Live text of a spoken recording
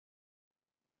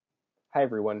Hi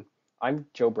everyone, I'm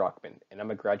Joe Brockman, and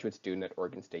I'm a graduate student at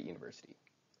Oregon State University.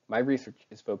 My research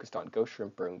is focused on ghost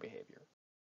shrimp burrowing behavior.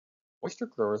 Oyster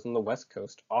growers on the west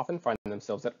coast often find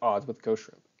themselves at odds with ghost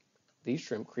shrimp. These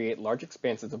shrimp create large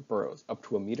expanses of burrows up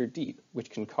to a meter deep, which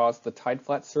can cause the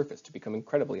tide-flat surface to become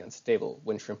incredibly unstable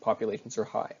when shrimp populations are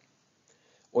high.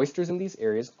 Oysters in these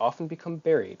areas often become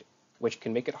buried, which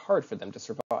can make it hard for them to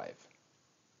survive.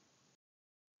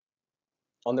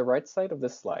 On the right side of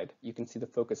this slide, you can see the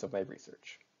focus of my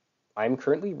research. I am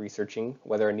currently researching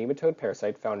whether a nematode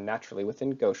parasite found naturally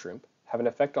within ghost shrimp have an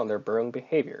effect on their burrowing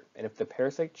behavior and if the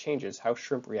parasite changes how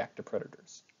shrimp react to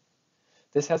predators.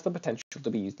 This has the potential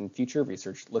to be used in future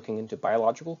research looking into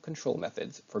biological control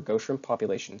methods for ghost shrimp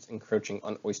populations encroaching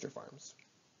on oyster farms.